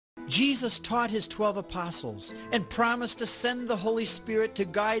Jesus taught his 12 apostles and promised to send the Holy Spirit to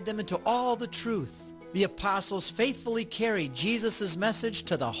guide them into all the truth. The apostles faithfully carried Jesus' message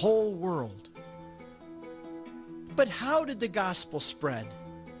to the whole world. But how did the gospel spread?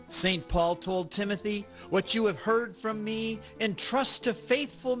 St. Paul told Timothy, "What you have heard from me, entrust to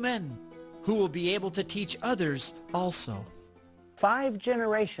faithful men who will be able to teach others also." 5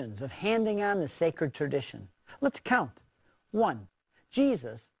 generations of handing on the sacred tradition. Let's count. 1.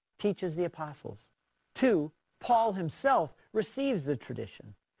 Jesus teaches the apostles. 2. Paul himself receives the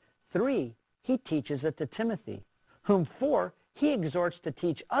tradition. 3. He teaches it to Timothy, whom 4. He exhorts to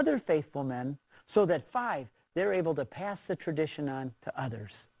teach other faithful men, so that 5. They're able to pass the tradition on to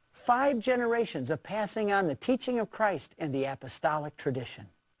others. 5 generations of passing on the teaching of Christ and the apostolic tradition.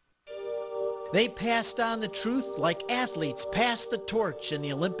 They passed on the truth like athletes pass the torch in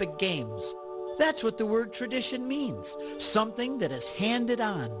the Olympic Games. That's what the word tradition means, something that is handed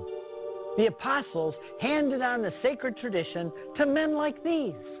on. The apostles handed on the sacred tradition to men like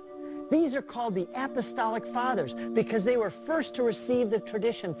these. These are called the apostolic fathers because they were first to receive the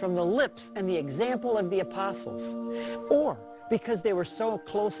tradition from the lips and the example of the apostles, or because they were so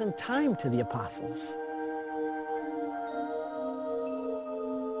close in time to the apostles.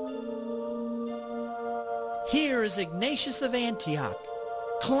 Here is Ignatius of Antioch,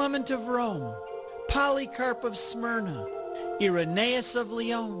 Clement of Rome, Polycarp of Smyrna, Irenaeus of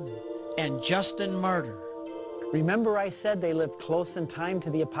Lyon, and Justin Martyr. Remember I said they lived close in time to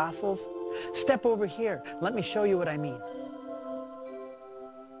the apostles? Step over here. Let me show you what I mean.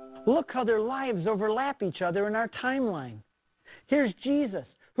 Look how their lives overlap each other in our timeline. Here's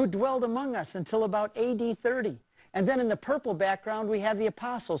Jesus, who dwelled among us until about AD 30. And then in the purple background, we have the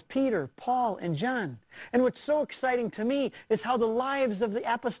apostles, Peter, Paul, and John. And what's so exciting to me is how the lives of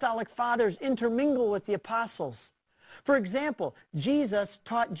the apostolic fathers intermingle with the apostles. For example, Jesus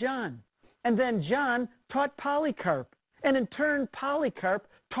taught John, and then John taught Polycarp, and in turn, Polycarp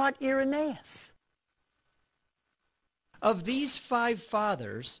taught Irenaeus. Of these 5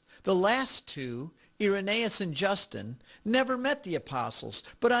 fathers, the last 2, Irenaeus and Justin, never met the apostles,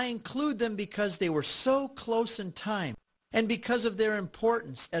 but I include them because they were so close in time and because of their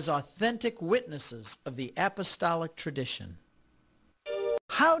importance as authentic witnesses of the apostolic tradition.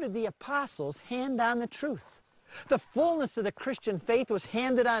 How did the apostles hand on the truth? The fullness of the Christian faith was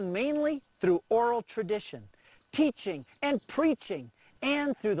handed on mainly through oral tradition, teaching and preaching,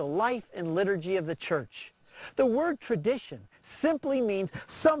 and through the life and liturgy of the church. The word tradition simply means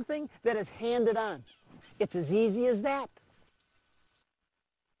something that is handed on. It's as easy as that.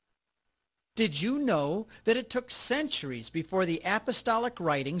 Did you know that it took centuries before the apostolic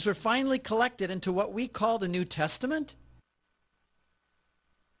writings were finally collected into what we call the New Testament?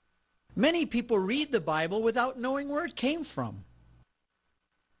 Many people read the Bible without knowing where it came from.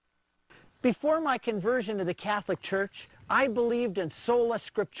 Before my conversion to the Catholic Church, I believed in sola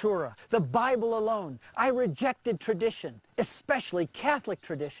scriptura, the Bible alone. I rejected tradition, especially Catholic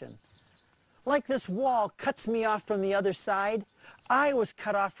tradition. Like this wall cuts me off from the other side, I was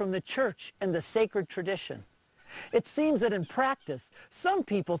cut off from the church and the sacred tradition. It seems that in practice, some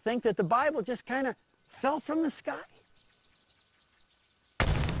people think that the Bible just kind of fell from the sky.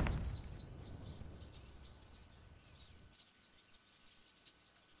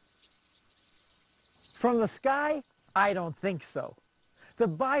 From the sky? I don't think so. The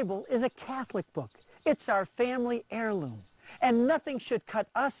Bible is a Catholic book. It's our family heirloom. And nothing should cut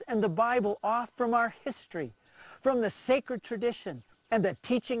us and the Bible off from our history, from the sacred tradition and the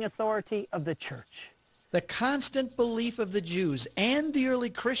teaching authority of the church. The constant belief of the Jews and the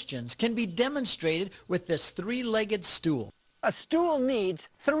early Christians can be demonstrated with this 3-legged stool. A stool needs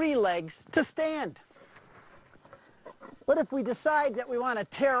 3 legs to stand. What if we decide that we want to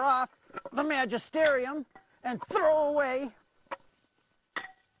tear off the magisterium and throw away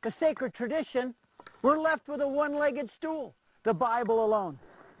the sacred tradition? We're left with a 1-legged stool, the Bible alone.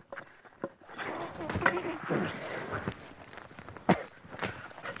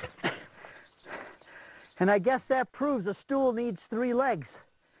 And I guess that proves a stool needs 3 legs.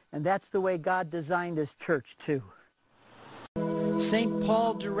 And that's the way God designed his church too. St.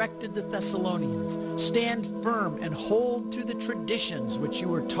 Paul directed the Thessalonians, "Stand firm and hold to the traditions which you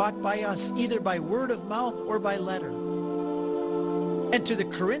were taught by us, either by word of mouth or by letter." And to the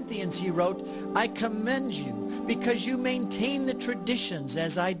Corinthians he wrote, "I commend you because you maintain the traditions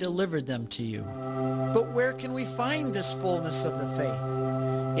as I delivered them to you." But where can we find this fullness of the faith?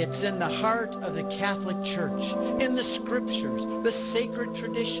 It's in the heart of the Catholic Church, in the Scriptures, the sacred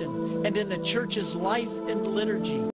tradition, and in the Church's life and liturgy.